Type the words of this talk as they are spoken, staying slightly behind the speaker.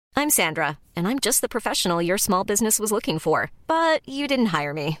I'm Sandra, and I'm just the professional your small business was looking for. But you didn't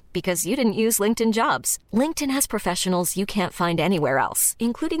hire me because you didn't use LinkedIn Jobs. LinkedIn has professionals you can't find anywhere else,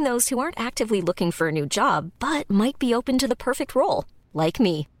 including those who aren't actively looking for a new job, but might be open to the perfect role, like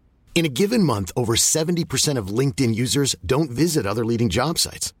me. In a given month, over 70% of LinkedIn users don't visit other leading job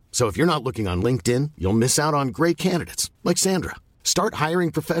sites. So if you're not looking on LinkedIn, you'll miss out on great candidates like Sandra. Start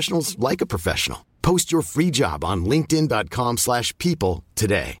hiring professionals like a professional. Post your free job on linkedin.com/people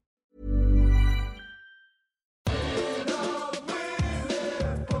today.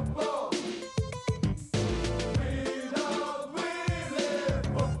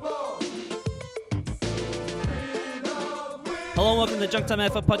 Hello and welcome to the Junk Time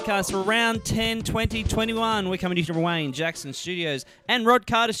AFL podcast for round 10, 2021. We're coming to you from Wayne Jackson Studios and Rod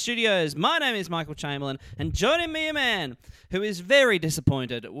Carter Studios. My name is Michael Chamberlain, and joining me a man who is very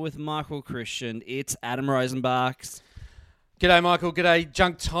disappointed with Michael Christian. It's Adam Rosenbachs. G'day, Michael. G'day,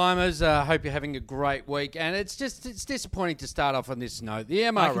 Junk Timers. Hope you're having a great week. And it's disappointing to start off on this note. The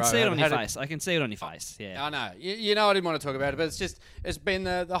MRO. I can see it on your face. I can see it on your face. Yeah. I know. You know I didn't want to talk about it, but it's been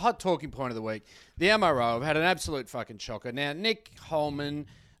the hot talking point of the week. The MRO have had an absolute fucking shocker. Now, Nick Holman,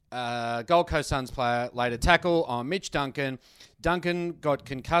 Gold Coast Suns player, laid a tackle on Mitch Duncan. Duncan got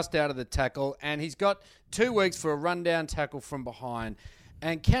concussed out of the tackle, and he's got 2 weeks for a rundown tackle from behind.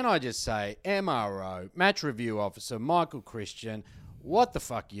 And can I just say, MRO, match review officer, Michael Christian, what the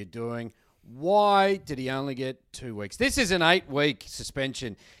fuck are you doing? Why did he only get 2 weeks? This is an 8-week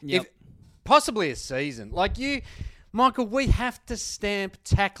suspension. Yep. If possibly a season. Michael, we have to stamp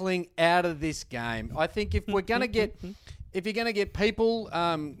tackling out of this game. I think if we're going to get... If you're going to get people,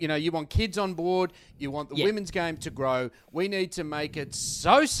 you want kids on board, you want the women's game to grow, we need to make it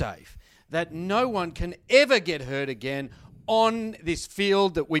so safe that no one can ever get hurt again on this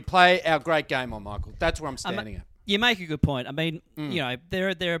field that we play our great game on, Michael. That's where I'm standing at. You make a good point. I mean,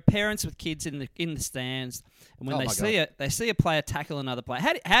 there are parents with kids in the stands, and when they see a player tackle another player,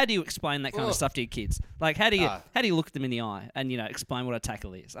 how do you explain that kind of stuff to your kids? Like, how do you look at them in the eye and explain what a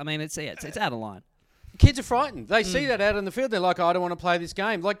tackle is? I mean, it's out of line. Kids are frightened. They see that out on the field. They're like, I don't want to play this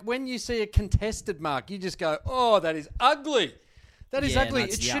game. Like when you see a contested mark, you just go, oh, that is ugly. That is ugly.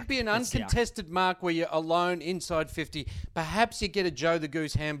 It should be an uncontested mark where you're alone inside 50. Perhaps you get a Joe the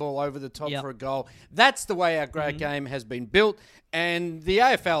Goose handball over the top for a goal. That's the way our great game has been built. And the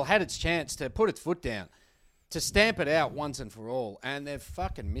AFL had its chance to put its foot down, to stamp it out once and for all. And they've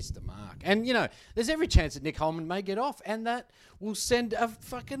fucking missed the mark. And, there's every chance that Nick Holman may get off. And that will send a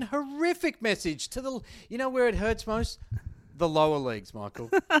fucking horrific message to the... You know where it hurts most? The lower leagues,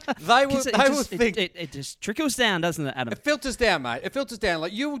 Michael. They will think... It just trickles down, doesn't it, Adam? It filters down, mate. It filters down.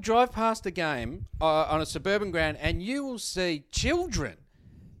 Like, you will drive past a game on a suburban ground and you will see children,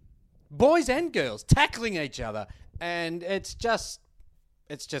 boys and girls, tackling each other. And it's just...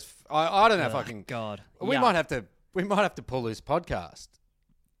 I don't know if I can... God. We might have to pull this podcast.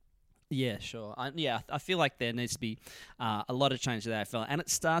 Yeah, sure. I feel like there needs to be a lot of change to the AFL, and it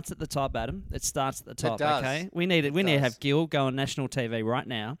starts at the top, Adam. It starts at the top. It does. Okay, we need to have Gill go on national TV right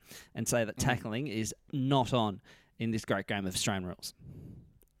now and say that tackling is not on in this great game of Australian rules.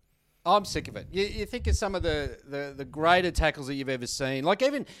 I'm sick of it. You think of some of the greater tackles that you've ever seen, like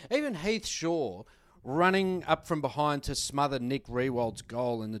even Heath Shaw running up from behind to smother Nick Riewoldz's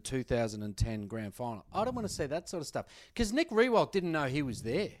goal in the 2010 grand final. I don't want to see that sort of stuff because Nick Riewoldt didn't know he was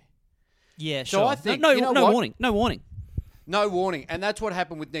there. Yeah, so sure. I think, no warning. No warning. And that's what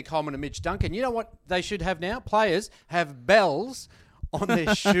happened with Nick Holman and Mitch Duncan. You know what they should have now? Players have bells on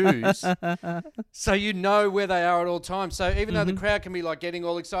their shoes so you know where they are at all times. So even though the crowd can be like getting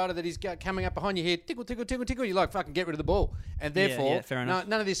all excited that he's coming up behind you here, tickle, tickle, tickle, tickle, you're like, fucking get rid of the ball. And therefore, fair enough.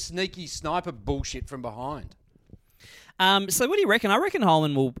 none of this sneaky sniper bullshit from behind. So what do you reckon? I reckon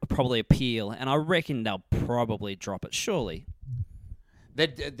Holman will probably appeal, and I reckon they'll probably drop it, surely. They're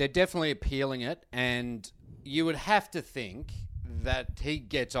definitely appealing it, and you would have to think that he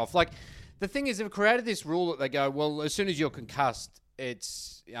gets off. Like, the thing is, they've created this rule that they go, well, as soon as you're concussed,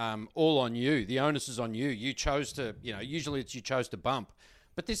 it's all on you. The onus is on you. You chose to, usually it's you chose to bump.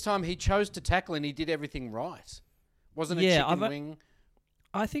 But this time he chose to tackle and he did everything right. Wasn't it chicken wing?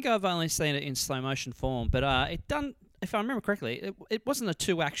 I think I've only seen it in slow motion form, but if I remember correctly, it wasn't a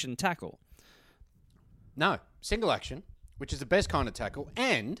 2-action tackle. No, single action, which is the best kind of tackle,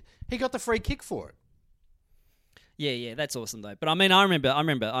 and he got the free kick for it. Yeah, that's awesome though. But I mean, I remember.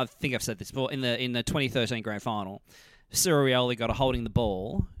 I think I've said this before in the 2013 grand final. Cyril Rioli got a holding the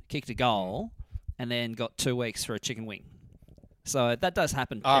ball, kicked a goal, and then got 2 weeks for a chicken wing. So that does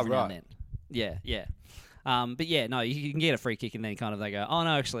happen every now and then. Yeah. But yeah, no, you can get a free kick and then kind of they go, oh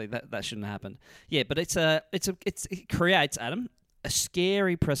no, actually that shouldn't have happened. Yeah, but it creates, Adam, a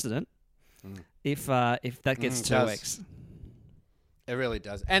scary precedent if that gets 2 weeks. It really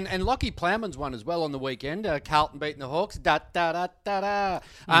does. And Lockie Plowman's won as well on the weekend. Carlton beating the Hawks. Did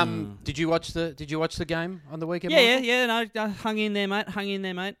you watch the game on the weekend? Yeah. No, hung in there,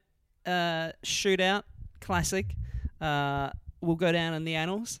 mate. Shootout, classic. Will go down in the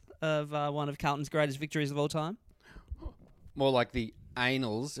annals of one of Carlton's greatest victories of all time. More like the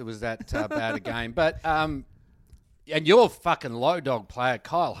anals. It was that bad a game. But and your fucking low dog player,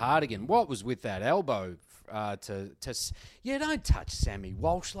 Kyle Hartigan, what was with that elbow? Don't touch Sammy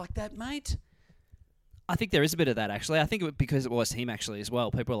Walsh like that, mate. I think there is a bit of that, actually. I think because it was him, actually, as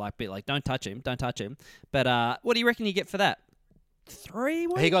well. People are like, don't touch him. But what do you reckon you get for that? 3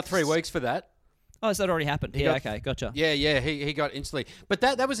 weeks? He got 3 weeks for that. Oh, so that already happened. Okay, gotcha. Yeah, he got instantly. But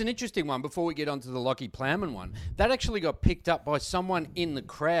that was an interesting one before we get on to the Lockie Plowman one. That actually got picked up by someone in the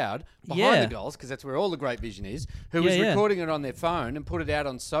crowd behind the goals, because that's where all the great vision is, who was recording it on their phone and put it out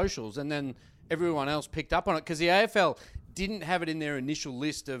on socials, and then everyone else picked up on it because the AFL didn't have it in their initial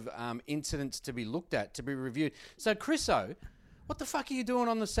list of incidents to be looked at, to be reviewed. So, Chriso, what the fuck are you doing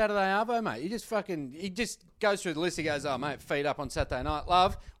on the Saturday Arvo, mate? He just goes through the list. He goes, oh, mate, feed up on Saturday night.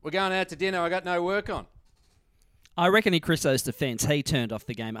 Love, we're going out to dinner. I got no work on. I reckon in Chriso's defence, he turned off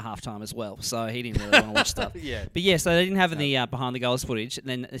the game at halftime as well, so he didn't really want to watch stuff. Yeah. But yeah, so they didn't have any behind the goals footage. And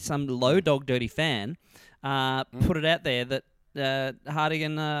then some low dog dirty fan put it out there that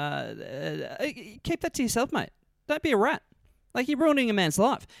Hartigan, keep that to yourself, mate. Don't be a rat. Like, you're ruining a man's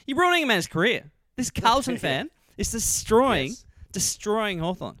life. You're ruining a man's career. This Carlton fan is destroying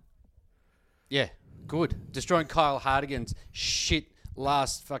Hawthorn. Yeah, good. Destroying Kyle Hartigan's shit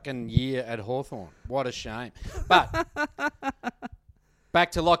last fucking year at Hawthorn. What a shame. But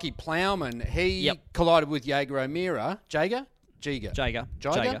back to Lockie Plowman. He collided with Jaeger O'Meara. Jaeger.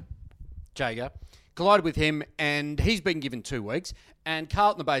 Collided with him, and he's been given 2 weeks. And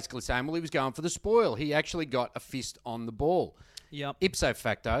Carlton are basically saying, well, he was going for the spoil. He actually got a fist on the ball. Yep. Ipso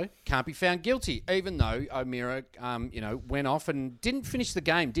facto, can't be found guilty, even though O'Meara, went off and didn't finish the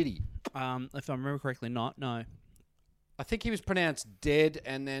game, did he? If I remember correctly, no. I think he was pronounced dead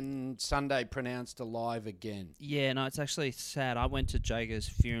and then Sunday pronounced alive again. Yeah, no, it's actually sad. I went to Jager's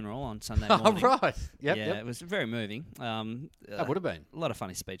funeral on Sunday morning. Oh, right. Yep. It was very moving. That would have been. A lot of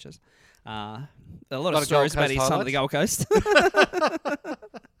funny speeches. A lot of stories about his time at the Gold Coast.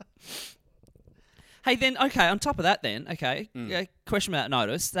 Hey, then, okay, on top of that then, question without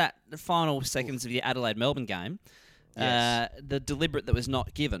notice, that the final seconds of the Adelaide-Melbourne game, the deliberate that was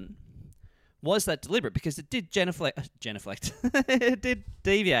not given, was that deliberate? Because it did genuflect. It did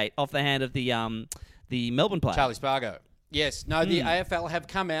deviate off the hand of the Melbourne player. Charlie Spargo. Yes. No, the AFL have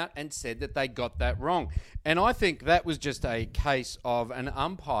come out and said that they got that wrong. And I think that was just a case of an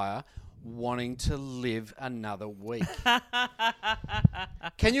umpire wanting to live another week.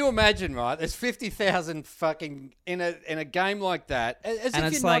 Can you imagine, right? There's 50,000 fucking in a game like that. As and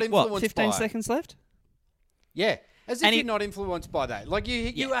if it's you're like, not influenced what, 15 by seconds left? Yeah. As if you're not influenced by that. Like,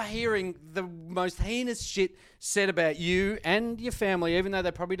 you are hearing the most heinous shit said about you and your family, even though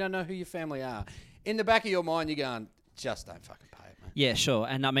they probably don't know who your family are. In the back of your mind, you're going, just don't fucking pay it, mate. Yeah, sure.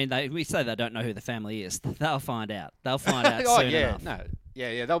 And, I mean, we say they don't know who the family is. They'll find out. They'll find out soon enough. No.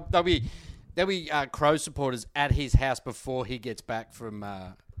 Yeah. There'll be Crow supporters at his house before he gets back from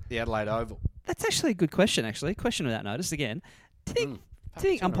the Adelaide Oval. That's actually a good question, actually. Question without notice, again. Do you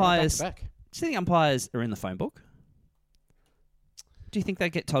think umpires are in the phone book? Do you think they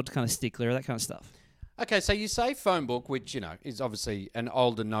get told to kind of stick clear of that kind of stuff? Okay, so you say phone book, which, is obviously an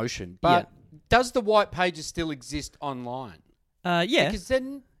older notion, but does the white pages still exist online? Yeah. Because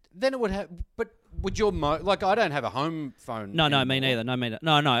then it would have... But would your... I don't have a home phone. No, me neither.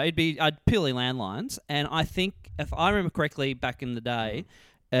 No, it'd be purely landlines. And I think, if I remember correctly, back in the day,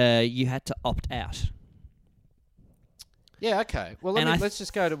 you had to opt out. Yeah, okay. Well, let's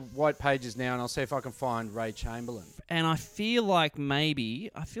just go to White Pages now, and I'll see if I can find Ray Chamberlain. And I feel like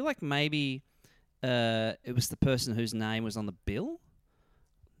maybe it was the person whose name was on the bill.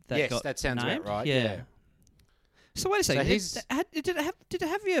 That sounds named. About right. Yeah. So wait a second. So did it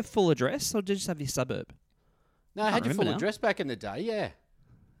have your full address, or did it just have your suburb? No, it had your full address back in the day. Yeah.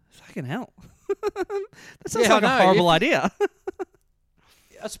 Fucking hell. That sounds like a horrible idea.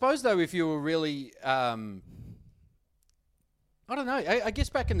 I suppose though, if you were really. I don't know. I guess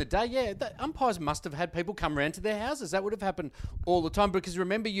back in the day, the umpires must have had people come around to their houses. That would have happened all the time because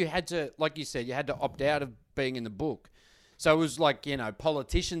remember, you had to, like you said, you had to opt out of being in the book. So it was like,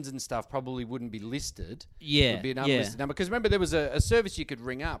 politicians and stuff probably wouldn't be listed. Yeah. It would be an unlisted number. Because remember, there was a service you could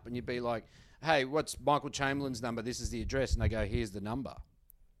ring up and you'd be like, hey, what's Michael Chamberlain's number? This is the address. And they go, here's the number.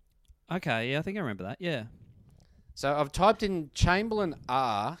 Okay, yeah, I think I remember that, yeah. So I've typed in Chamberlain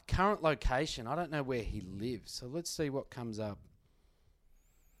R, current location. I don't know where he lives. So let's see what comes up.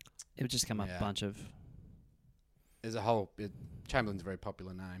 It would just come up a bunch of... There's a whole... Chamberlain's a very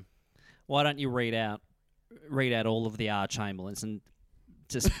popular name. Why don't you read out all of the R Chamberlains and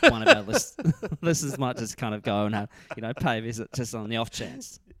just one of our listeners might just kind of go and pay a visit just on the off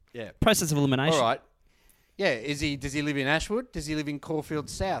chance. Yeah. Process of elimination. All right. Yeah. Does he live in Ashwood? Does he live in Caulfield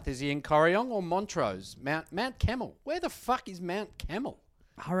South? Is he in Corryong or Montrose? Mount Camel. Where the fuck is Mount Camel?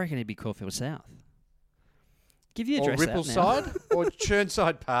 I reckon he'd be Caulfield South. Give you address or Rippleside or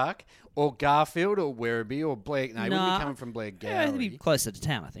Churnside Park or Garfield or Werribee or Blair. No, he wouldn't be coming from Blair Gowrie. Yeah, he'd be closer to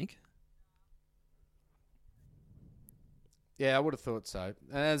town, I think. Yeah, I would have thought so.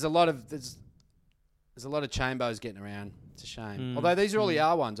 And there's a lot of Chambos getting around. It's a shame. Although these are all the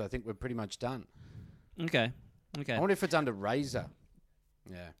R ones, I think we're pretty much done. Okay. I wonder if it's under Razor.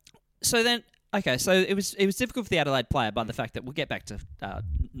 Yeah. So then, okay, so it was difficult for the Adelaide player by the fact that we'll get back to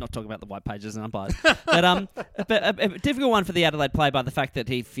not talking about the white pages and umpires, but a difficult one for the Adelaide player by the fact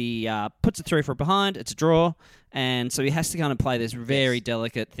that if he puts it through for a behind, it's a draw, and so he has to kind of play this very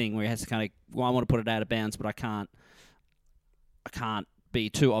delicate thing where he has to kind of, well, I want to put it out of bounds, but I can't be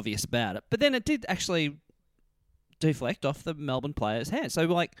too obvious about it. But then it did actually deflect off the Melbourne player's hand. So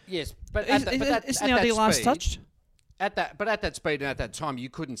yes, but isn't the idea last touched? At that speed and at that time, you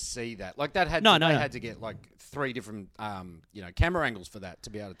couldn't see that. Like that had had to get like 3 different camera angles for that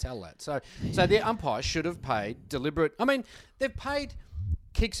to be able to tell that. So the umpire should have paid deliberate. I mean, they've paid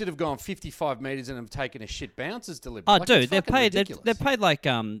kicks that have gone 55 metres and have taken a shit bounce as deliberate. Oh, like, dude, they've paid like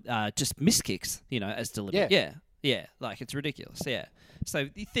just missed kicks, as deliberate. Yeah, like it's ridiculous. Yeah. So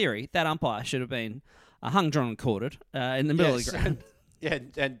the theory that umpire should have been hung, drawn, and quartered in the middle of the ground. Yeah,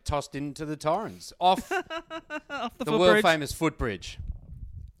 and tossed into the Torrens off the world-famous footbridge.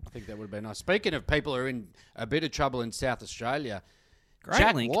 I think that would have been nice. Speaking of people who are in a bit of trouble in South Australia,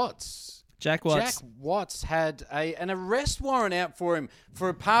 Jack Watts had an arrest warrant out for him for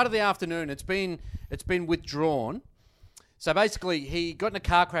a part of the afternoon. It's been withdrawn. So basically, he got in a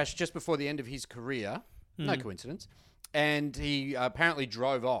car crash just before the end of his career. No coincidence. And he apparently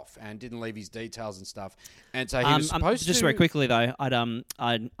drove off and didn't leave his details and stuff. And so he was supposed to... Just very quickly, though, I'm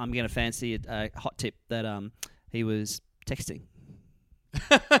going to fancy a hot tip that he was texting.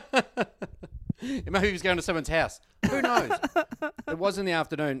 Maybe he was going to someone's house. Who knows? It was in the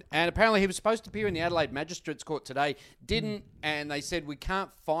afternoon. And apparently he was supposed to appear in the Adelaide Magistrates Court today. Didn't. And they said, we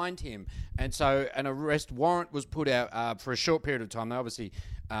can't find him. And so an arrest warrant was put out for a short period of time. They obviously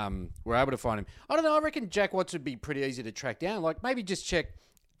were able to find him. I don't know. I reckon Jack Watts would be pretty easy to track down. Like maybe just check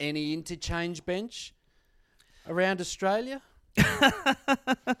any interchange bench around Australia.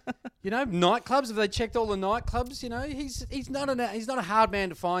 Nightclubs. Have they checked all the nightclubs? He's not a hard man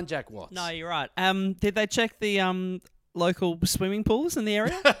to find, Jack Watts. No, you're right. Did they check the local swimming pools in the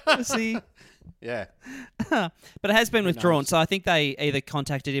area? Yeah. But it has been withdrawn, so I think they either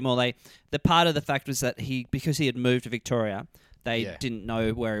contacted him or the part of the fact was that because he had moved to Victoria, they didn't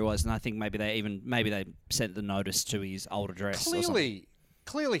know where he was, and I think maybe they sent the notice to his old address.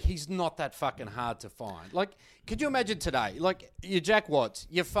 Clearly, he's not that fucking hard to find. Like, could you imagine today? Like, you're Jack Watts,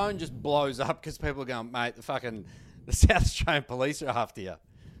 your phone just blows up because people are going, mate, the South Australian police are after you.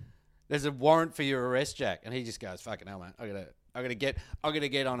 There's a warrant for your arrest, Jack, and he just goes, fucking hell, mate, I'm gonna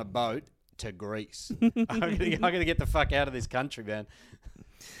get on a boat to Greece. I'm gonna get the fuck out of this country, man.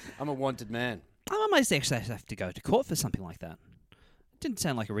 I'm a wanted man. I might actually have to go to court for something like that. It didn't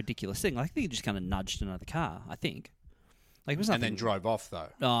sound like a ridiculous thing. Like, I think he just kind of nudged another car, I think. Like, it was nothing. And then drove off, though.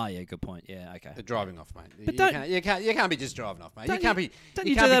 Oh, yeah, good point. Yeah, okay. The driving off, mate. But you can't be just driving off, mate. You can't be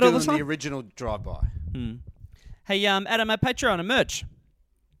doing the original drive-by. Hey, Adam, our Patreon and merch.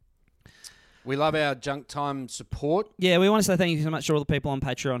 We love our Junk Time support. Yeah, we want to say thank you so much to all the people on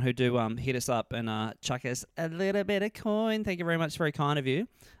Patreon who do hit us up and chuck us a little bit of coin. Thank you very much. Very kind of you.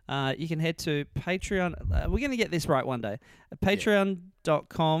 You can head to Patreon. We're going to get this right one day.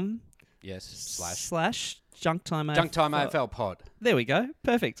 Patreon.com. Yes. Slash Junktime AFL Pod. There we go.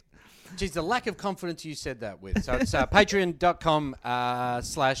 Perfect. Geez, the lack of confidence you said that with. So it's patreon.com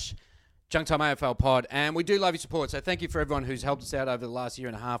slash Junktime AFL Pod. And we do love your support. So thank you for everyone who's helped us out over the last year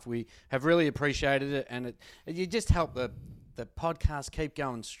and a half. We have really appreciated it. And you just help the podcast keep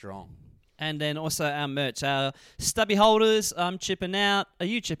going strong. And then also our merch. Our stubby holders, I'm chipping out. Are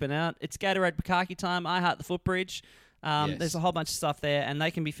you chipping out? It's Gatorade Bukkake time. I Heart the Footbridge. Yes. There's a whole bunch of stuff there, and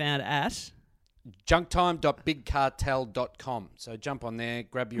they can be found at junktime.bigcartel.com. So jump on there,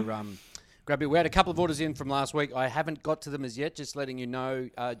 grab your. We had a couple of orders in from last week. I haven't got to them as yet, just letting you know,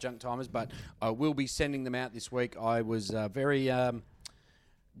 Junk Timers, but I will be sending them out this week. I was very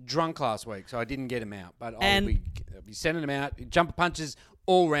drunk last week, so I didn't get him out. But I'll be sending him out. Jumper punches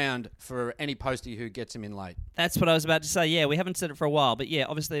all round for any postie who gets him in late. That's what I was about to say. Yeah, we haven't said it for a while, but yeah,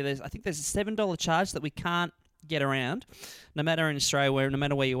 obviously I think there's a $7 charge that we can't get around. No matter in Australia, no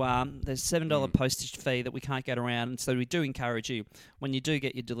matter where you are, there's a $7 postage fee that we can't get around. And so we do encourage you, when you do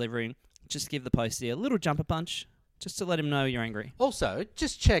get your delivery, just give the postie a little jumper punch, just to let him know you're angry. Also,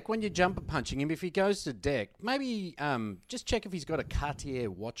 just check when you're jumper punching him, if he goes to deck, maybe just check if he's got a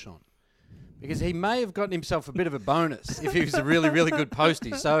Cartier watch on. Because he may have gotten himself a bit of a bonus if he was a really, really good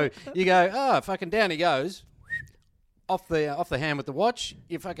postie. So you go, fucking down he goes, off the hand with the watch,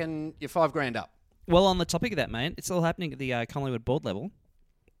 you're $5,000 up. Well, on the topic of that, mate, it's all happening at the Collingwood board level.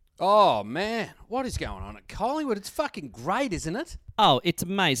 Oh, man. What is going on at Collingwood? It's fucking great, isn't it? Oh, it's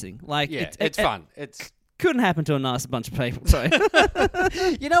amazing. Like, yeah, it's fun. It's couldn't happen to a nicer bunch of people. So.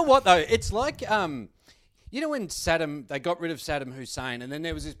 You know what, though? It's like... you know when they got rid of Saddam Hussein and then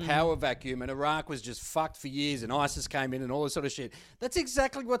there was this power vacuum and Iraq was just fucked for years and ISIS came in and all this sort of shit? That's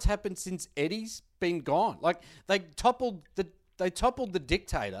exactly what's happened since Eddie's been gone. Like, they toppled the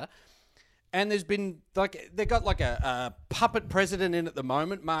dictator, and there's been, like, they got like a puppet president in at the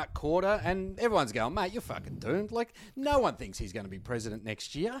moment, Mark Korda, and everyone's going, mate, you're fucking doomed. Like, no one thinks he's going to be president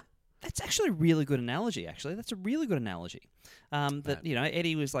next year. That's actually a really good analogy, that's a really good analogy. That, you know,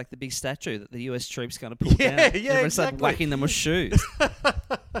 Eddie was like the big statue that the US troops kind of pulled down. Yeah, Everyone exactly. started whacking them with shoes.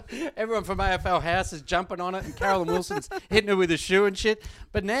 Everyone from AFL House is jumping on it, and Carolyn Wilson's hitting her with a shoe and shit.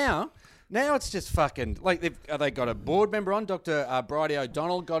 But now it's just fucking, like, they got a board member on, Dr. Bridie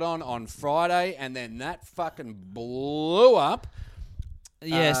O'Donnell got on Friday, and then that fucking blew up.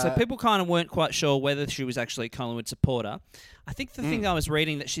 Yeah, so people kind of weren't quite sure whether she was actually a Collingwood supporter. I think the thing I was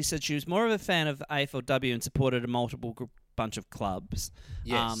reading that she said she was more of a fan of AFLW and supported a multiple bunch of clubs.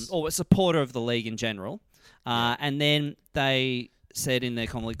 Yes. Or a supporter of the league in general. And then they said in their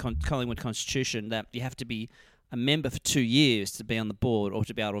Collingwood constitution that you have to be a member for 2 years to be on the board or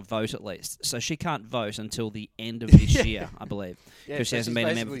to be able to vote at least. So she can't vote until the end of this year, I believe, because she hasn't been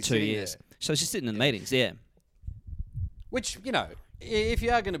a member for 2 years. There. So she's sitting in the meetings, yeah. Which, you know, if you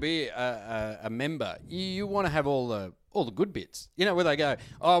are going to be a member, you want to have all the good bits. You know, where they go,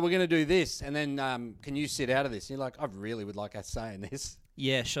 oh, we're going to do this, and then can you sit out of this? And you're like, I really would like a say in this.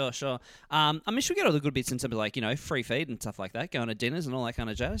 Yeah, sure. I mean, she'll get all the good bits in terms of, like, you know, free feed and stuff like that, going to dinners and all that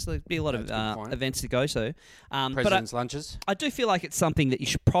kind of jazz. There'll be a lot of events to go to. President's lunches. I do feel like it's something that you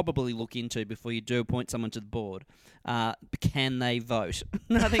should probably look into before you do appoint someone to the board. Can they vote?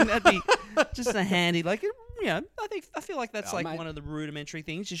 I think that'd be just a handy, like, you know, I feel like that's one of the rudimentary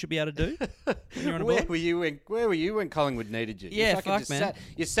things you should be able to do. When you're on a board. Where were you when Collingwood needed you? Yeah, fuck, man.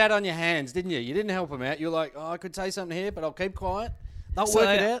 You sat on your hands, didn't you? You didn't help them out. You were like, I could say something here, but I'll keep quiet. They'll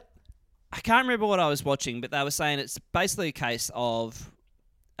work it out. I can't remember what I was watching, but they were saying it's basically a case of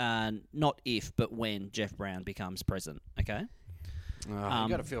not if, but when Jeff Brown becomes president. Okay. You've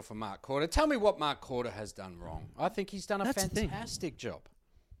got to feel for Mark Korda. Tell me what Mark Korda has done wrong. I think he's done a fantastic job.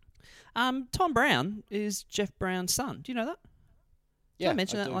 Tom Brown is Jeff Brown's son. Do you know that? Yeah, Did I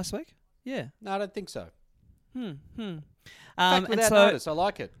mention that last week? Yeah. No, I don't think so. Fact without notice, I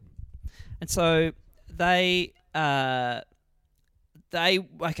like it. And so they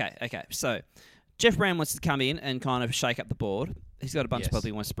okay. So Jeff Brown wants to come in and kind of shake up the board. He's got a bunch of people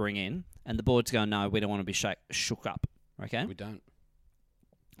he wants to bring in, and the board's going, no, we don't want to be shook up. Okay, we don't.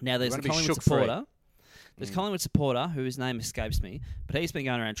 Now there's a Collingwood supporter. There's a Collingwood supporter whose name escapes me, but he's been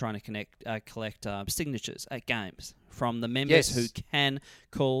going around trying to collect signatures at games from the members who can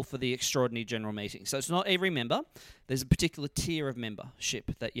call for the extraordinary general meeting. So it's not every member. There's a particular tier of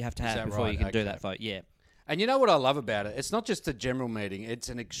membership that you have to have before you can do that vote. Yeah. And you know what I love about it? It's not just a general meeting. It's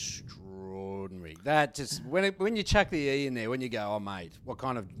an extraordinary. That just when you chuck the E in there, when you go, oh mate, what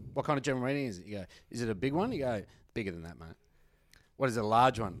kind of general meeting is it? You go, is it a big one? You go, bigger than that, mate. What is it, a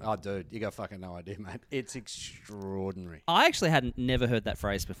large one? Oh, dude, you got fucking no idea, mate. It's extraordinary. I actually never heard that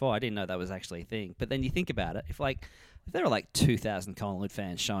phrase before. I didn't know that was actually a thing. But then you think about it, if there are 2,000 Collingwood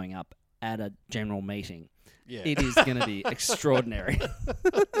fans showing up at a general meeting, it is going to be extraordinary.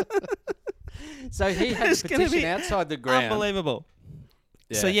 So he had a petition outside the ground. Unbelievable.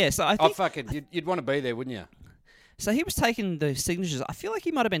 Yeah. So I think... you'd want to be there, wouldn't you? So he was taking the signatures. I feel like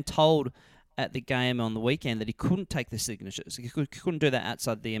he might have been told at the game on the weekend that he couldn't take the signatures. He couldn't do that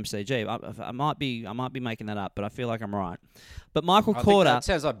outside the MCG. I might be making that up, but I feel like I'm right. But Michael Korda... That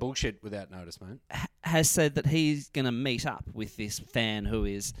sounds like bullshit without notice, mate. Has said that he's going to meet up with this fan who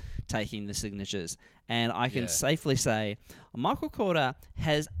is taking the signatures. And I can safely say Michael Korda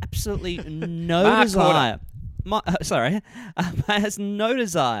has absolutely no desire... has no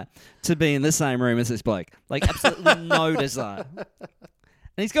desire to be in the same room as this bloke. Like, absolutely no desire.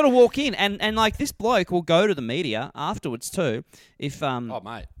 And he's got to walk in, and like this bloke will go to the media afterwards too, if Oh,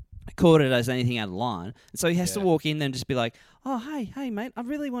 mate. Corder does anything out of line. And so he has to walk in and just be like, oh, hey, mate, I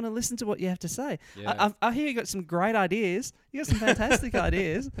really want to listen to what you have to say. Yeah. I hear you got some great ideas. You got some fantastic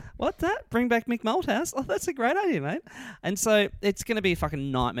ideas. What that? Bring back Mick Malthouse? Oh, that's a great idea, mate. And so it's going to be a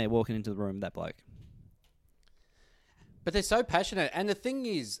fucking nightmare walking into the room with that bloke. But they're so passionate. And the thing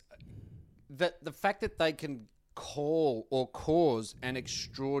is that the fact that they can call or cause an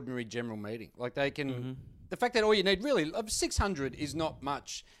extraordinary general meeting. Like they can... The fact that all you need really... 600 is not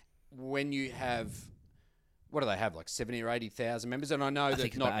much when you have... What do they have? Like 70 or 80,000 members? And I know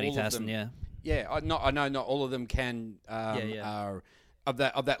that not all of them... Yeah. Yeah, I know not all of them can... are of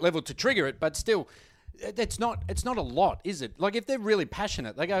that level to trigger it, but still... It's not a lot, is it? Like, if they're really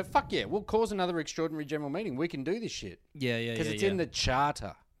passionate, they go, fuck yeah, we'll cause another extraordinary general meeting. We can do this shit. Yeah. Because it's in the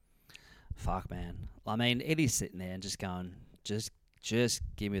charter. Fuck, man. I mean, Eddie's sitting there and just going, just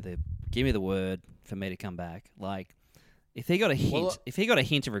give me the word for me to come back. Like, if he got a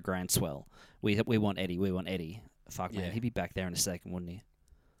hint, of a grand swell, we want Eddie. Fuck, man, he'd be back there in a second, wouldn't he?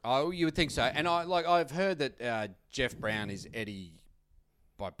 Oh, you would think so. And I've heard that Jeff Brown is Eddie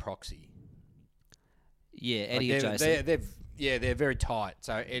by proxy. Yeah, Eddie adjacent. They're very tight.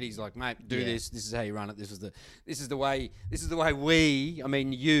 So Eddie's like, mate, do this. This is how you run it. This is the way we. I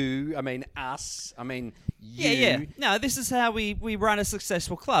mean you. I mean us. I mean you. Yeah. No, this is how we run a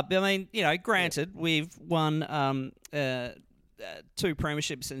successful club. I mean, granted, we've won 2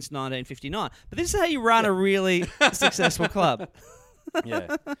 premierships since 1959, but this is how you run a really successful club.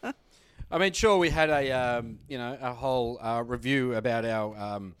 Yeah. I mean, sure, we had a whole review about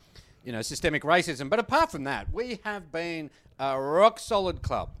our systemic racism. But apart from that, we have been a rock-solid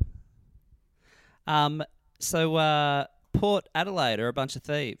club. So Port Adelaide are a bunch of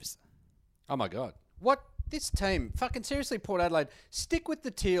thieves. Oh, my God. What? This team, fucking seriously, Port Adelaide, stick with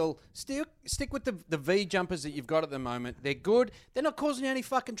the teal, stick with the V jumpers that you've got at the moment. They're good. They're not causing you any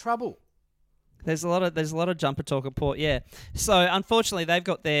fucking trouble. There's a lot of jumper talk at Port, yeah. So, unfortunately, they've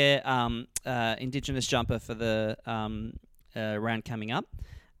got their Indigenous jumper for the round coming up.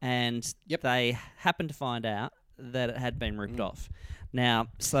 And they happened to find out that it had been ripped off. Now,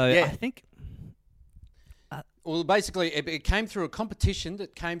 I think... well, basically, it came through a competition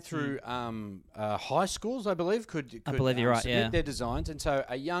that came through high schools, I believe, could I believe you're right, submit their designs. And so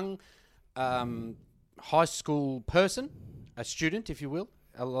a young high school person, a student, if you will,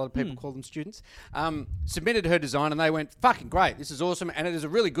 a lot of people call them students, submitted her design and they went, fucking great, this is awesome, and it is a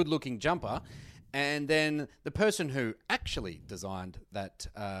really good-looking jumper. And then the person who actually designed that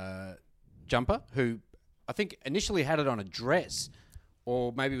jumper, who I think initially had it on a dress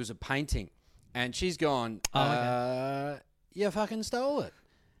or maybe it was a painting, and she's gone, you fucking stole it.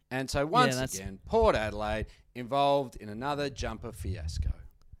 And so once again, Port Adelaide involved in another jumper fiasco.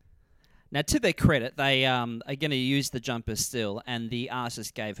 Now, to their credit, they are going to use the jumper still, and the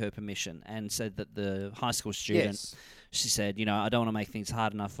artist gave her permission and said that the high school student, she said, I don't want to make things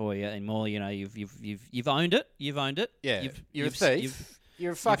hard enough for you anymore. You've owned it. You've owned it. Yeah, you're a thief.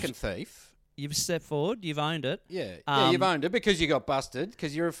 You're a fucking thief. You've stepped forward. You've owned it. Yeah, you've owned it because you got busted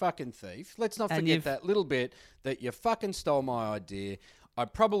because you're a fucking thief. Let's not forget that little bit that you fucking stole my idea. I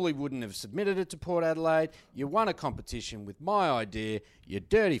probably wouldn't have submitted it to Port Adelaide. You won a competition with my idea. You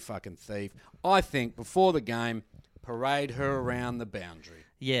dirty fucking thief. I think before the game, parade her around the boundary.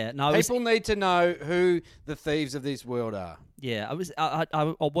 Yeah, no. People need to know who the thieves of this world are. Yeah, I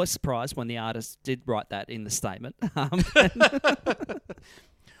was surprised when the artist did write that in the statement.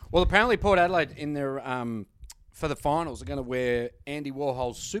 Well, apparently Port Adelaide in their for the finals are going to wear Andy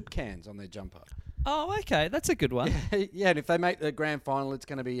Warhol's soup cans on their jumper. Oh, okay, that's a good one. Yeah, and if they make the grand final, it's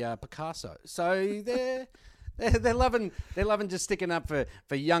going to be Picasso. So they're loving just sticking up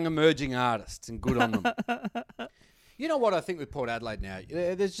for young emerging artists, and good on them. You know what I think with Port Adelaide now?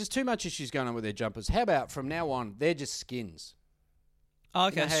 There's just too much issues going on with their jumpers. How about from now on, they're just skins? Oh,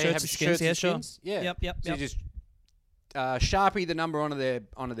 okay, shirts and skins, yeah, sure. Yeah. Yep. So you just Sharpie the number onto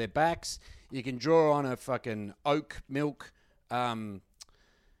their backs. You can draw on a fucking oat milk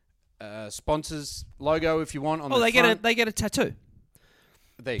sponsors logo if you want on the front. They get a tattoo.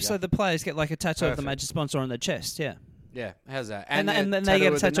 There you go. So the players get like a tattoo of the major sponsor on their chest, yeah. Yeah, how's that? And then they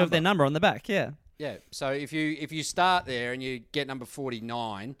get a tattoo of their number on the back, yeah. Yeah, so if you start there and you get number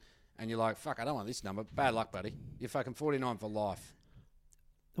 49 and you're like, fuck, I don't want this number, bad luck, buddy. You're fucking 49 for life.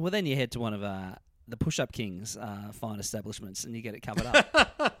 Well, then you head to one of the Push-Up Kings fine establishments and you get it covered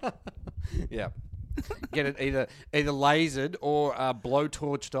up. Yeah. Get it either lasered or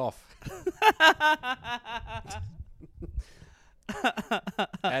blowtorched off.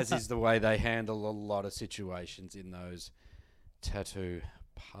 As is the way they handle a lot of situations in those tattoo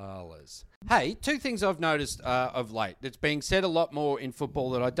parlours. Hey, two things I've noticed of late. It's being said a lot more in football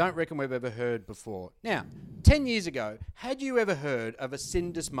that I don't reckon we've ever heard before. Now, 10 years ago, had you ever heard of a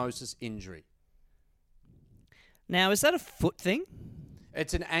syndesmosis injury? Now, is that a foot thing?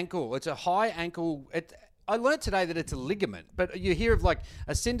 It's an ankle. It's a high ankle. I learned today that it's a ligament, but you hear of like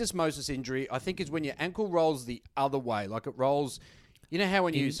a syndesmosis injury, I think is when your ankle rolls the other way. Like it rolls, you know how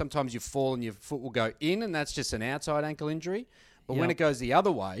when sometimes you fall and your foot will go in and that's just an outside ankle injury? But when it goes the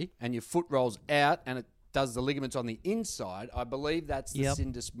other way and your foot rolls out and it does the ligaments on the inside, I believe that's the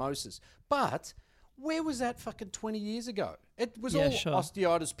syndesmosis. But where was that fucking 20 years ago? It was all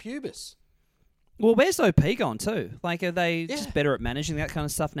osteitis pubis. Well, where's OP gone too? Like, are they just better at managing that kind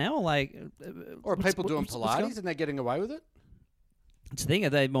of stuff now? Or are people doing Pilates and they're getting away with it? It's the thing.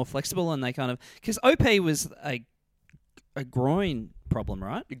 Are they more flexible and they kind of... Because OP was a groin problem,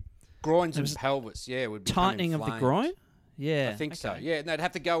 right? Groins and pelvis, would be tightening of the groin? Yeah. I think so. Yeah, and they'd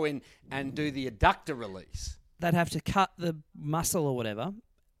have to go in and do the adductor release. They'd have to cut the muscle or whatever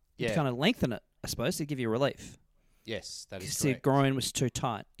to kind of lengthen it, I suppose, to give you relief. Yes, that is correct. Because the groin was too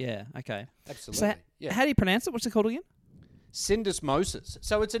tight. Yeah, okay. Absolutely. So how do you pronounce it? What's it called again? Syndesmosis.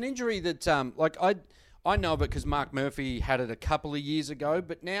 So it's an injury that, I know of it because Mark Murphy had it a couple of years ago,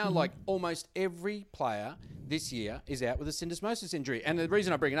 but now, like, almost every player this year is out with a syndesmosis injury. And the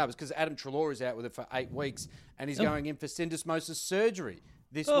reason I bring it up is because Adam Treloar is out with it for 8 weeks, and he's going in for syndesmosis surgery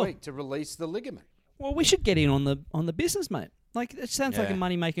this week to release the ligament. Well, we should get in on the business, mate. Like, it sounds like a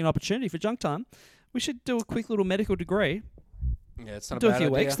money-making opportunity for Junk Time. We should do a quick little medical degree. Yeah, it's not do a bad a few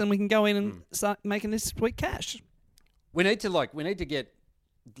idea. weeks, then we can go in and start making this sweet cash. We need to get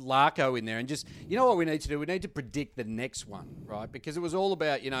Larko in there and just, you know what we need to do? We need to predict the next one, right? Because it was all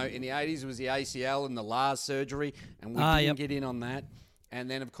about, in the 80s it was the ACL and the Lars surgery, and we didn't get in on that. And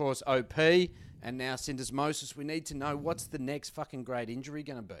then, of course, OP, and now syndesmosis. We need to know what's the next fucking great injury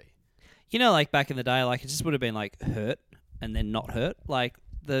going to be. Like back in the day, like it just would have been like hurt and then not hurt. Like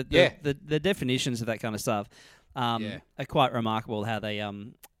the definitions of that kind of stuff are quite remarkable. How they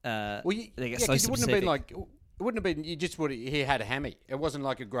they get so specific. It wouldn't have been. He had a hammy. It wasn't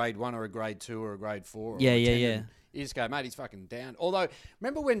like a grade 1 or a grade 2 or a grade 4. Yeah. You just go, mate, he's fucking down. Although,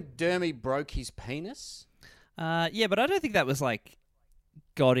 remember when Dermy broke his penis? But I don't think that was like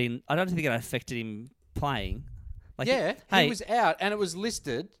got in. I don't think it affected him playing. Like, he was out, and it was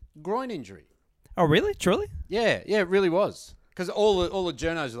listed groin injury. Oh, really? Truly? Yeah, it really was. Because all the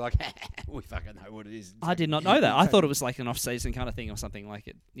journos are like, we fucking know what it is. I did not know that. I thought it was like an off-season kind of thing or something like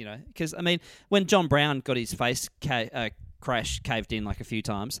it, Because, I mean, when John Brown got his face crash caved in like a few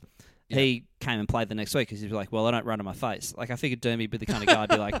times, he came and played the next week because he was like, well, I don't run on my face. Like, I figured Dermy would be the kind of guy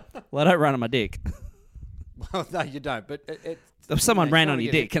to be like, well, I don't run on my dick. Well, no, you don't. But if someone ran on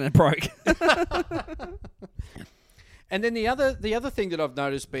your dick and it broke. And then the other thing that I've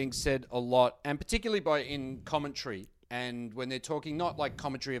noticed being said a lot, and particularly in commentary, and when they're talking, not like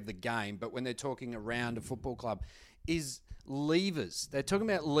commentary of the game, but when they're talking around a football club, is levers. They're talking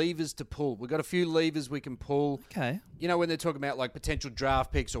about levers to pull. We've got a few levers we can pull. Okay. When they're talking about like potential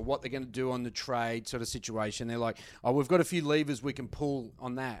draft picks or what they're going to do on the trade sort of situation, they're like, oh, we've got a few levers we can pull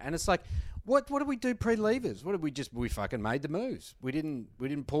on that. And it's like, what did we do pre-levers? What did we fucking made the moves. We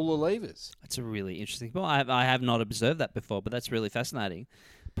didn't pull the levers. That's a really interesting point. I have not observed that before, but that's really fascinating.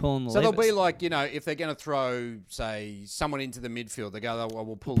 Pulling the levers. They'll be like, if they're going to throw, say, someone into the midfield, they go, well,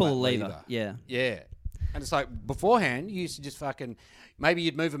 we'll pull a that lever. Yeah. Yeah. And it's like, beforehand, you used to just fucking, maybe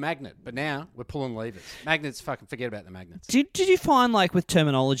you'd move a magnet, but now we're pulling levers. Magnets, fucking forget about the magnets. Did you find, like, with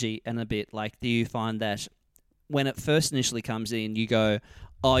terminology and a bit, like, do you find that when it first initially comes in, you go,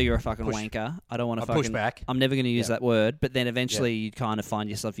 oh, you're a fucking wanker. I don't want to fucking... push back. I'm never going to use that word. But then eventually you kind of find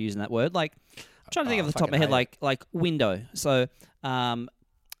yourself using that word. Like, I'm trying to think off the top of my head, like window. So, okay.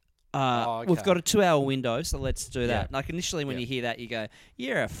 We've got a 2-hour window, so let's do that. Like, initially when you hear that, you go,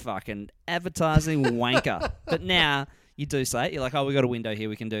 you're a fucking advertising wanker. But now you do say it. You're like, oh, we've got a window here.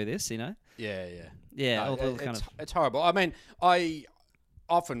 We can do this, Yeah. Yeah, No, it's horrible. I mean,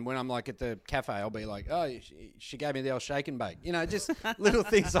 often when I'm like at the cafe, I'll be like, oh, she gave me the old shake and bake. Just little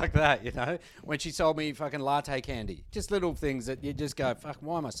things like that, When she sold me fucking latte candy. Just little things that you just go, fuck,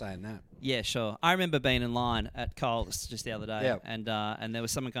 why am I saying that? Yeah, sure. I remember being in line at Coles just the other day, and there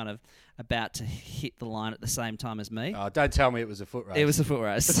was someone kind of about to hit the line at the same time as me. Oh, don't tell me it was a foot race. It was a foot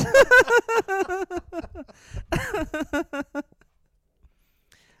race.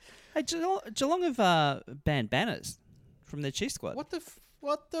 Hey, Geelong have banned banners from their Chief squad.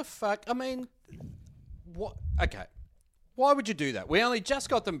 What the fuck? I mean, what? Okay. Why would you do that? We only just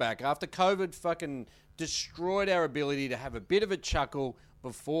got them back after COVID fucking destroyed our ability to have a bit of a chuckle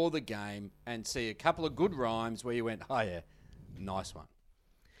before the game and see a couple of good rhymes where you went, oh yeah, nice one.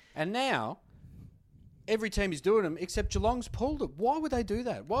 And now, every team is doing them except Geelong's pulled it. Why would they do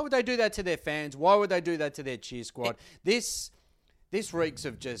that? Why would they do that to their fans? Why would they do that to their cheer squad? This reeks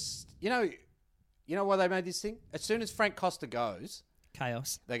of just, you know why they made this thing? As soon as Frank Costa goes...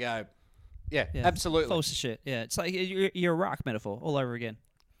 Chaos. They go, yeah, absolutely. False as shit. Yeah, it's like you're a Iraq metaphor all over again.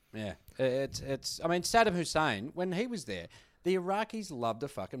 Yeah, it's. I mean, Saddam Hussein, when he was there, the Iraqis loved a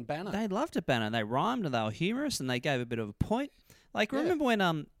fucking banner. They loved a banner. They rhymed and they were humorous and they gave a bit of a point. Like, remember when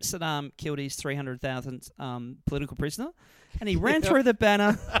Saddam killed his 300,000th political prisoner, and he ran through the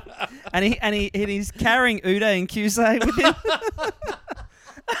banner, and he's carrying Uday and Qusay with him.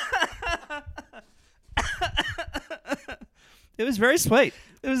 It was very sweet.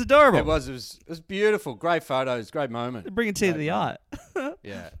 It was adorable. It was beautiful. Great photos. Great moment. Bring a tear to the eye.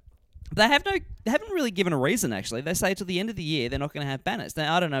 Yeah. They haven't really given a reason, actually. They say till the end of the year they're not going to have banners.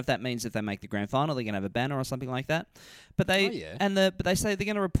 Now, I don't know if that means if they make the grand final they're going to have a banner or something like that. But they but they say they're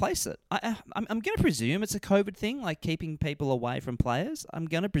going to replace it. I'm going to presume it's a COVID thing, like keeping people away from players. I'm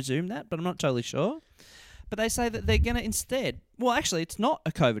going to presume that, but I'm not totally sure. But they say that they're going to instead... Well, actually, it's not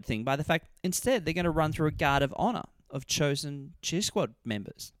a COVID thing by the fact instead they're going to run through a guard of honour of chosen cheer squad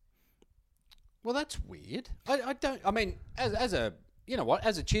members. Well, that's weird. I don't... I mean, as a... You know what?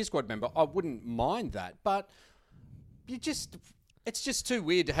 As a cheer squad member, I wouldn't mind that, but it's just too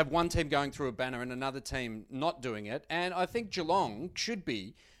weird to have one team going through a banner and another team not doing it. And I think Geelong should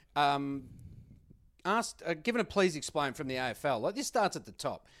be given a please explain from the AFL. Like, this starts at the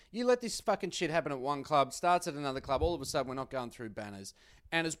top. You let this fucking shit happen at one club, starts at another club. All of a sudden, we're not going through banners.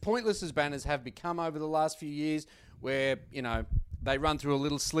 And as pointless as banners have become over the last few years, where they run through a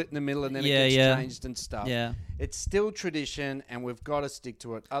little slit in the middle and then it gets changed and stuff. Yeah. It's still tradition and we've got to stick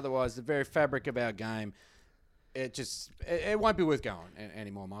to it. Otherwise, the very fabric of our game, it won't be worth going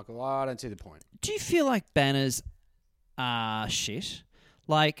anymore, Michael. I don't see the point. Do you feel like banners are shit?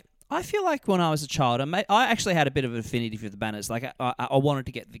 Like, I feel like when I was a child, I actually had a bit of an affinity for the banners. Like, I wanted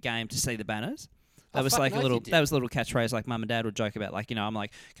to get the game to see the banners. That was like a little catchphrase like Mum and Dad would joke about. Like, I'm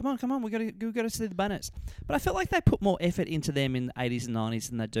like, come on, we got to see the banners. But I felt like they put more effort into them in the 80s and 90s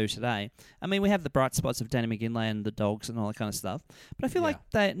than they do today. I mean, we have the bright spots of Danny McGinlay and the Dogs and all that kind of stuff. But I feel like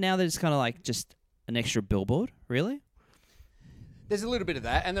they're just kind of like just an extra billboard, really. There's a little bit of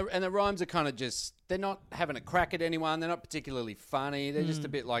that, and the rhymes are kind of they're not having a crack at anyone. They're not particularly funny. They're just a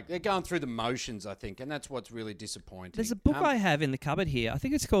bit like, they're going through the motions, I think, and that's what's really disappointing. There's a book I have in the cupboard here. I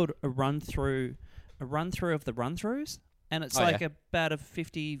think it's called A Run Through of the Run-Throughs, and it's about a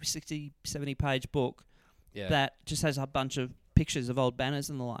 50, 60, 70 page book that just has a bunch of pictures of old banners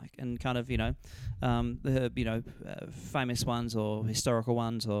and the like, and kind of, famous ones or historical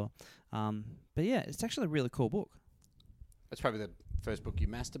ones or, but yeah, it's actually a really cool book. That's probably the first book you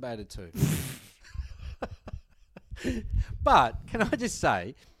masturbated to. But can I just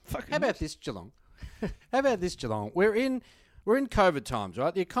say, how about this, Geelong? We're in COVID times,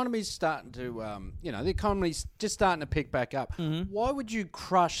 right? The economy's starting to, the economy's just starting to pick back up. Mm-hmm. Why would you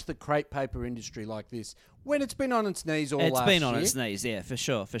crush the crepe paper industry like this when it's been on its knees all last year? It's been on its knees, yeah, for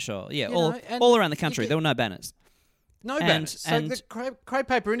sure. Yeah, all around the country, there were no banners. No banners. So the crepe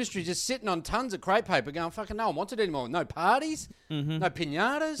paper industry just sitting on tons of crepe paper going, fucking no one wants it anymore. No parties, no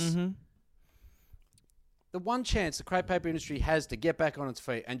piñatas. Mm-hmm. The one chance the crepe paper industry has to get back on its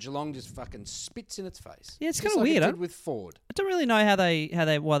feet, and Geelong just fucking spits in its face. Yeah, it's kind of weird. It did with Ford. I don't really know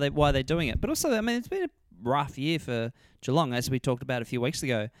why they're doing it, but also, I mean, it's been a rough year for Geelong, as we talked about a few weeks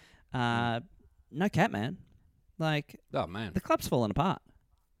ago. No cap, man. Like, oh man, the club's falling apart.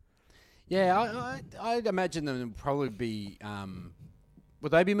 Yeah, I'd imagine them would probably be.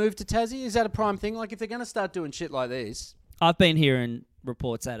 Would they be moved to Tassie? Is that a prime thing? Like, if they're going to start doing shit like this, I've been hearing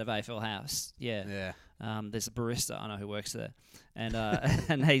reports out of AFL House. Yeah. Yeah. There's a barista I know who works there, and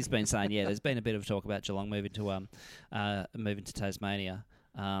and he's been saying, there's been a bit of talk about Geelong moving to Tasmania.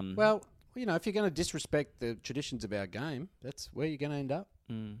 Well, if you're going to disrespect the traditions of our game, that's where you're going to end up.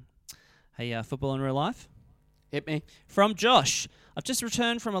 Mm. Hey, football in real life. Hit me. From Josh. I've just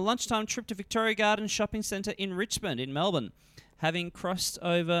returned from a lunchtime trip to Victoria Gardens Shopping Centre in Richmond, in Melbourne, having crossed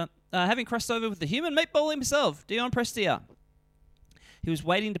over with the human meatball himself, Dion Prestia. He was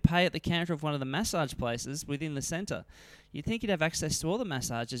waiting to pay at the counter of one of the massage places within the centre. You'd think he'd have access to all the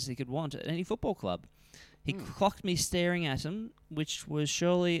massages he could want at any football club. He clocked me staring at him, which was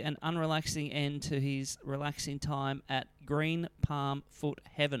surely an unrelaxing end to his relaxing time at Green Palm Foot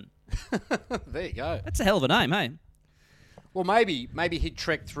Heaven. There you go. That's a hell of a name, hey? Well, maybe he'd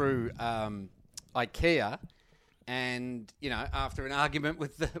trek through IKEA And, after an argument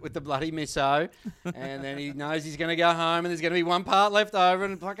with the bloody misso, and then he knows he's going to go home and there's going to be one part left over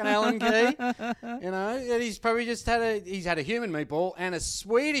and fucking Allen Key, and he's probably just had a human meatball and a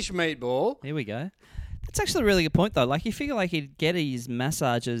Swedish meatball. Here we go. That's actually a really good point, though. Like, you figure like he'd get his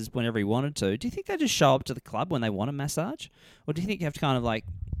massages whenever he wanted to. Do you think they just show up to the club when they want a massage? Or do you think you have to kind of like,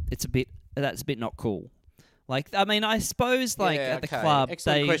 that's a bit not cool? Like, I mean, I suppose, at the club...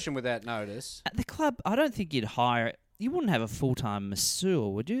 Excellent question without notice. At the club, I don't think you wouldn't have a full-time masseur,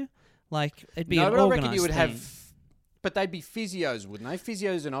 would you? Like, it'd be an organised I reckon you would thing. have... But they'd be physios, wouldn't they?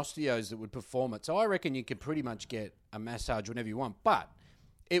 Physios and osteos that would perform it. So I reckon you could pretty much get a massage whenever you want. But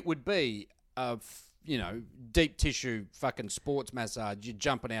it would be deep tissue fucking sports massage. You're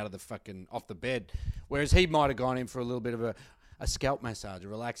jumping out of off the bed. Whereas he might have gone in for a little bit of a scalp massage, a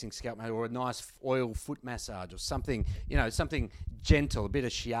relaxing scalp massage, or a nice oil foot massage, or something, something gentle, a bit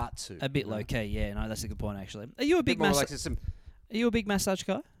of shiatsu. A bit low key, yeah. No, that's a good point, actually. Are you a big massage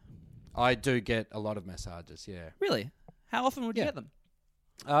guy? I do get a lot of massages, yeah. Really? How often would you get them?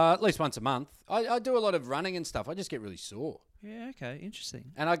 At least once a month. I do a lot of running and stuff. I just get really sore. Yeah, okay,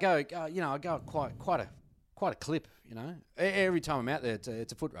 interesting. And I go, I go at quite a clip, Every time I'm out there,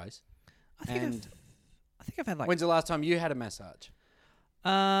 it's a foot race. I think I've had When's the last time you had a massage?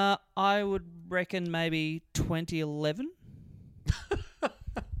 I would reckon maybe 2011.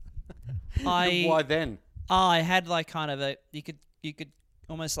 Why then? I had kind of you could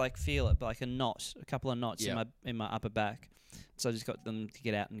almost feel it, but a couple of knots in my upper back. So I just got them to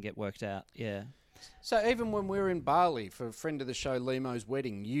get out and get worked out. Yeah. So even when we were in Bali for a friend of the show, Limo's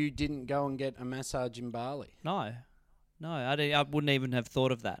wedding, you didn't go and get a massage in Bali? No, I wouldn't even have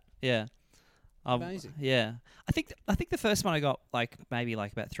thought of that. Yeah. Amazing. Yeah. I think the first one I got maybe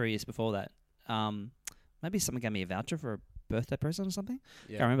about 3 years before that. Maybe someone gave me a voucher for a birthday present or something.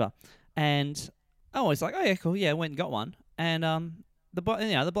 Yeah. Can't remember. And I was like, oh yeah, cool. Yeah, went and got one. And the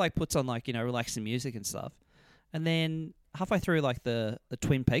bloke puts on relaxing music and stuff. And then halfway through the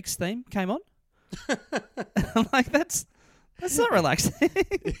Twin Peaks theme came on. I'm like, that's not relaxing.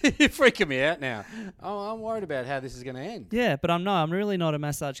 You're freaking me out now. Oh, I'm worried about how this is going to end. Yeah, but I'm really not a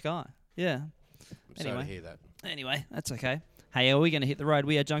massage guy. Yeah. Sorry to hear that. Anyway, that's okay. Hey, are we going to hit the road?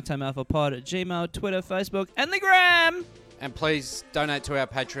 We are JunkTimeAlphaPod at Gmail, Twitter, Facebook, and the Gram. And please donate to our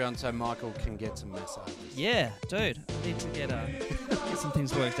Patreon so Michael can get some massages. Yeah, dude. I need to get some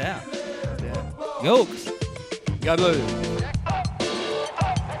things worked out. Yeah. Yokes. Go Blue.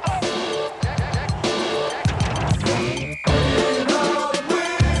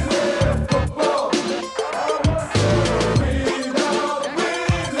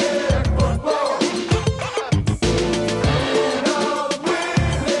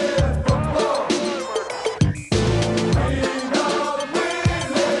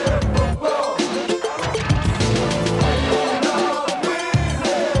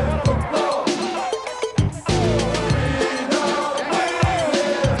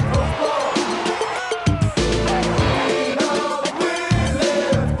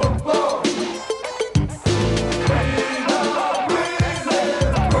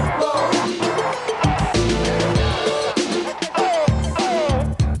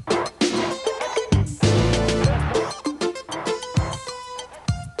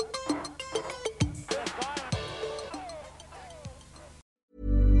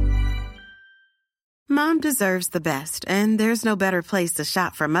 Mom deserves the best, and there's no better place to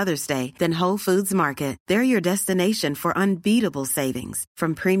shop for Mother's Day than Whole Foods Market. They're your destination for unbeatable savings,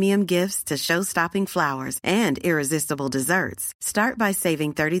 from premium gifts to show-stopping flowers and irresistible desserts. Start by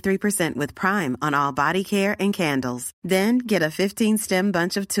saving 33% with Prime on all body care and candles. Then get a 15-stem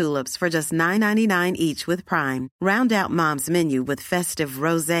bunch of tulips for just $9.99 each with Prime. Round out Mom's menu with festive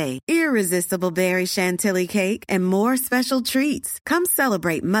rosé, irresistible berry chantilly cake, and more special treats. Come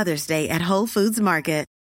celebrate Mother's Day at Whole Foods Market.